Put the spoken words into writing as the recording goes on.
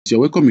you're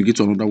welcome again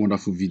to another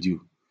wonderful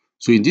video.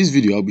 So in this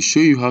video, I'll be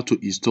showing you how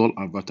to install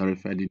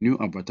Avatarify, the new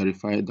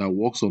Avatarify that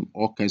works on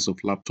all kinds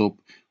of laptop,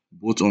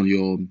 both on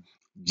your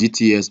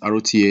GTX,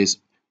 RTX,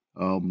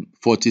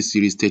 40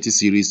 series, 30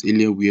 series,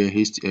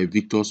 Alienware,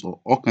 Victus, or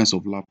all kinds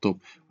of laptop.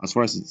 As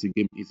far as it's a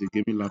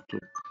gaming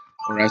laptop.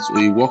 Alright, so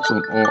it works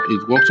on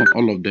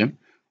all of them.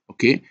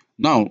 Okay,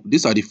 now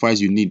these are the files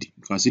you need.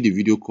 You can see the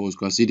video calls, you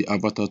can see the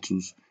avatar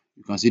tools,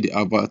 you can see the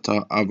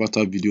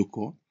avatar video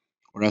call.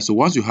 Alright, so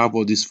once you have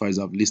all these files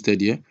I've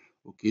listed here,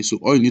 okay, so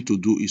all you need to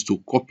do is to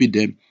copy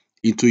them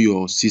into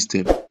your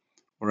system.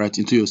 Alright,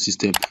 into your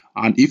system.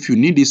 And if you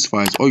need these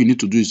files, all you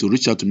need to do is to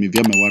reach out to me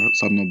via my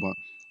WhatsApp number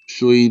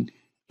showing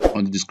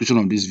on the description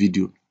of this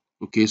video.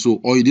 Okay, so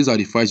these are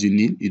the files you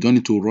need. You don't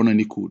need to run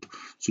any code.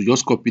 So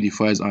just copy the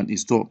files and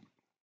install.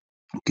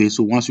 Okay,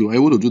 so once you are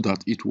able to do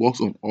that, it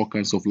works on all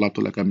kinds of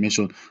laptop, like I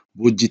mentioned,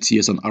 both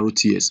GTX and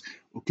RTX.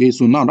 Okay,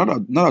 so now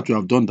that we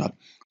have done that,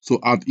 so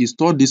I've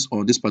installed this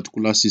on this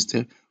particular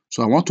system.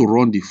 So I want to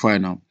run the file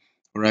now.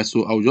 All right,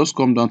 so I'll just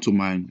come down to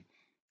my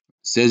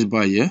search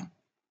bar here.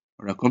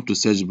 All right, come to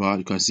search bar,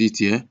 you can see it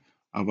here,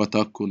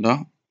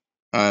 Anaconda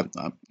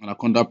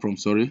prompt,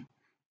 sorry.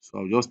 So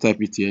I'll just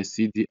type it here,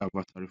 cd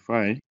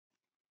avatarify.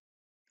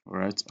 All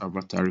right,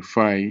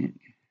 avatarify.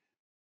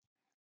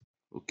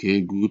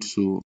 Okay, good.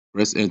 So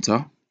press enter.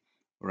 All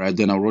right,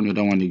 then I'll run the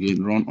other one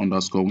again, run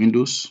underscore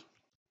Windows.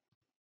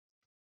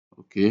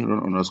 Okay,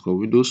 run underscore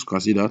Windows, you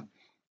can see that.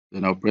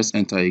 Then I'll press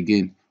enter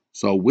again.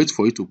 So I'll wait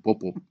for it to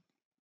pop up.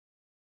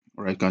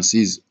 All right, you can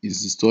see it's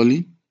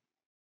installing.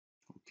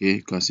 Okay,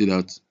 you can see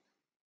that.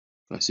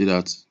 You can see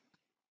that.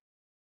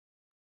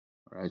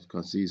 All right, you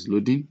can see it's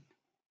loading.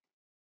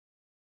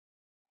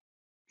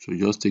 So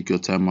just take your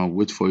time and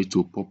wait for it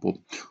to pop up.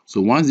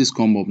 So once this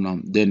come up now,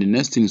 then the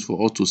next thing is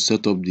for us to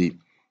set up the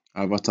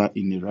avatar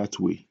in the right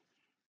way.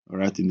 All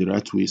right, in the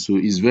right way. So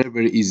it's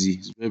very easy.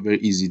 It's very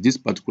easy. This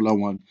particular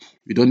one,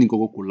 you don't need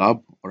Google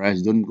Colab. All right,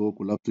 you don't need Google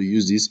Colab to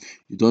use this.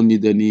 You don't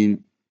need any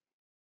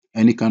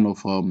kind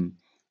of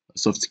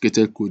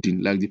sophisticated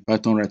coding like the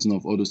Python writing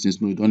of all those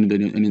things. No, you don't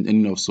need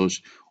any of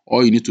such.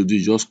 All you need to do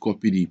is just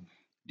copy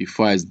the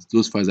files,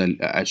 those files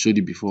I showed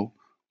you before.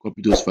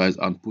 Copy those files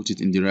and put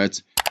it in the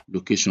right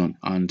location,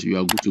 and you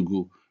are good to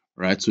go.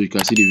 Right, so you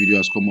can see the video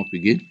has come up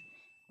again.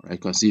 Right, you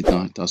can see it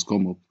now, it has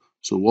come up.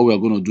 So what we are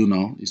going to do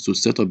now is to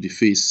set up the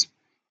face.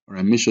 All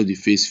right, make sure the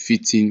face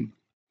fits in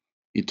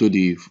into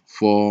the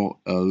four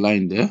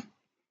line there.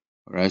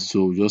 All right,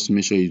 so just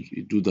make sure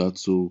you do that,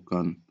 so you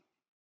can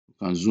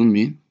zoom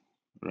in.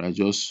 Right,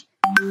 just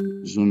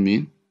zoom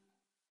in.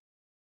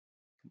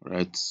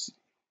 Right,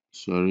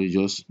 sorry,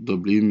 just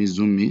me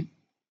zoom in.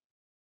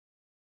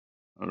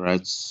 All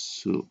right,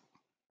 so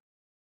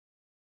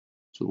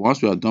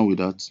once we are done with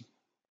that,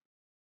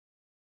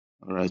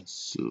 all right,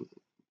 so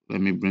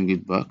let me bring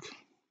it back.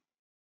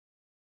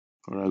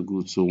 All right,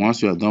 good. So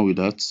once you are done with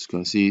that, you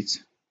can see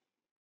it.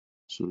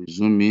 So you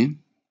zoom in,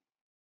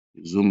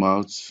 you zoom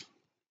out,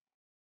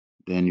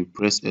 then you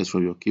press S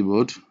from your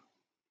keyboard.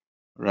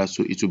 All right,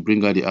 so it will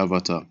bring out the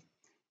avatar.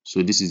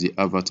 So this is the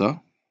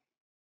avatar.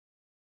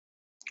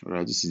 All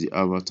right, this is the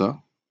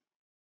avatar.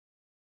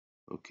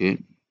 Okay,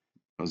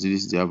 as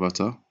this is the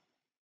avatar.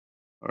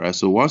 All right,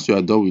 so once you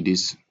are done with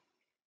this,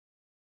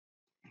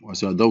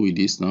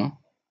 now,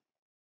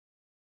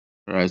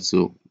 all right, so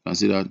you can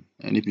see that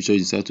any picture you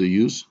decide to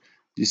use,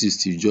 this is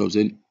Steve Jobs,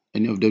 and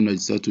any of them that you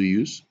decide to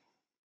use.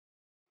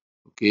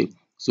 Okay,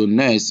 so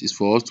next is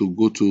for us to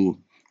go to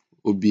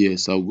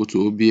OBS. I'll go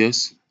to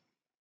OBS.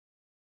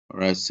 All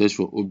right, search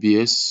for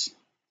OBS.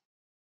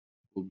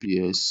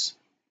 OBS.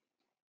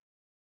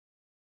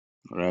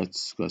 All right,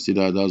 you can see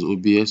that that's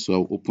OBS. So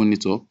I'll open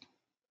it up.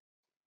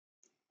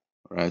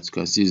 All right, you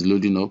can see it's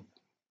loading up.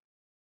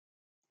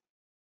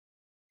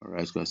 All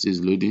right, you can see it's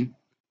loading.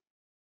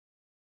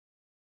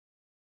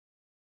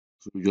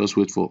 So we just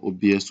wait for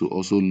OBS to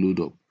also load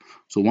up.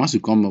 So once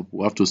it come up,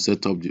 we have to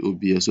set up the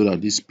OBS so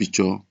that this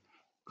picture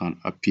can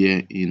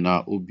appear in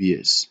our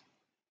OBS.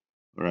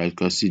 All right, you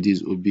can see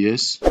this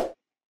OBS.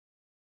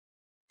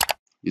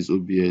 This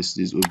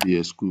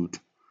OBS, good.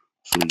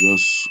 So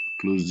just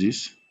close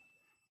this.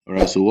 All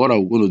right, so what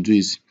I'm going to do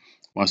is,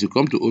 once you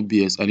come to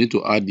OBS, I need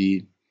to add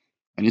the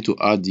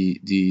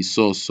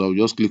source. So I'll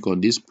just click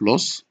on this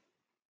plus.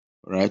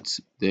 All right,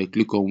 then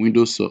click on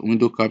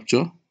window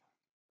capture.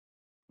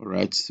 All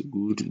right,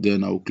 good.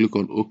 Then I'll click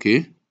on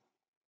OK.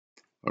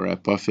 All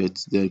right,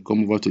 perfect. Then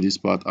come over to this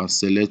part and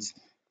select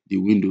the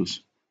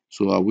windows.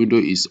 So our window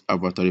is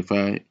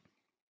Avatarify. You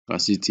can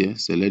see it here.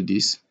 Select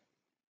this.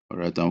 All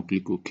right, I'll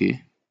click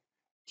OK.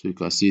 So you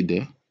can see it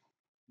there.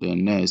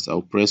 Then next,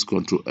 I'll press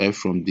Ctrl F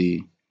from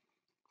the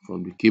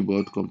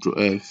keyboard.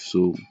 Ctrl F. So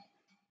you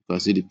can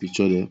see the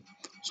picture there.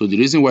 So the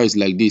reason why it's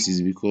like this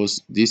is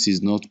because this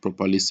is not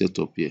properly set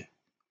up here.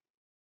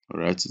 All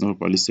right, it's not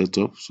properly set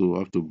up, so I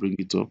have to bring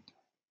it up.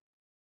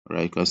 All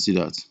right, you can see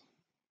that.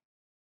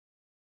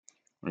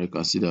 All right, you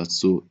can see that.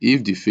 So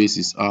if the face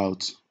is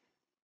out,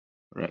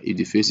 right, if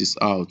the face is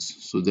out,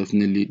 so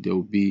definitely there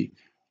will be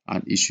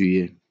an issue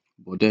here.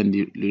 But then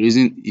the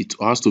reason it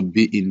has to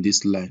be in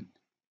this line,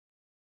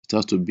 it it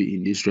has to be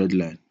in this red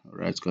line. All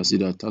right, you can see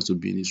that it has to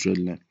be in this red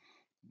line.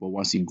 But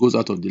once it goes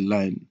out of the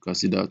line, you can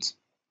see that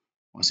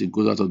once it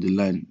goes out of the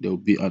line, there will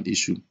be an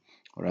issue.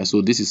 All right,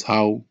 so this is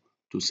how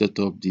to set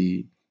up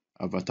the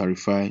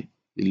Avatarify,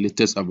 the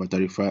latest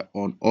Avatarify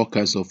on all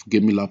kinds of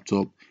gaming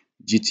laptop,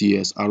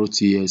 GTS,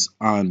 RTX,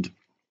 and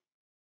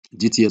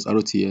GTX,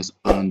 RTX,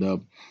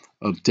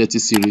 and 30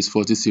 series,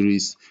 40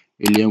 series,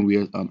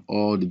 Alienware, and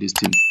all this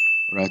thing.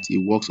 Right,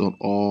 it works on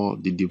all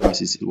the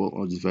devices. It works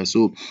on the device.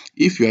 So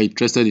if you are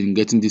interested in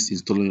getting this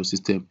installed on your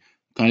system,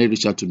 kindly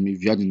reach out to me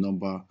via the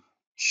number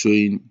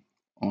showing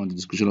on the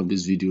description of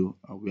this video,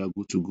 and we are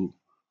good to go.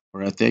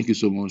 All right, thank you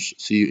so much.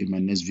 See you in my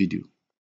next video.